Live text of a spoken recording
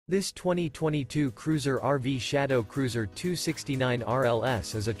This 2022 Cruiser RV Shadow Cruiser 269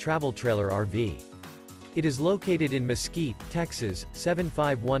 RLS is a travel trailer RV. It is located in Mesquite, Texas,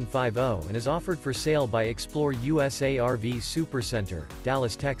 75150 and is offered for sale by ExploreUSA RV Supercenter,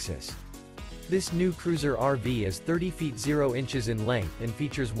 Dallas, Texas. This new Cruiser RV is 30 feet 0 inches in length and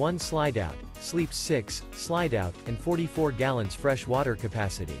features one slideout, sleeps 6, slideout, and 44 gallons fresh water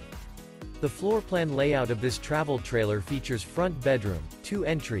capacity. The floor plan layout of this travel trailer features front bedroom, 2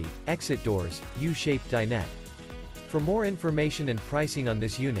 entry, exit doors, U-shaped dinette. For more information and pricing on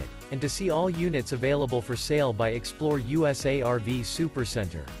this unit, and to see all units available for sale by ExploreUSA RV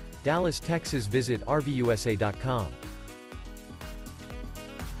Supercenter, Dallas, Texas, visit RVUSA.com.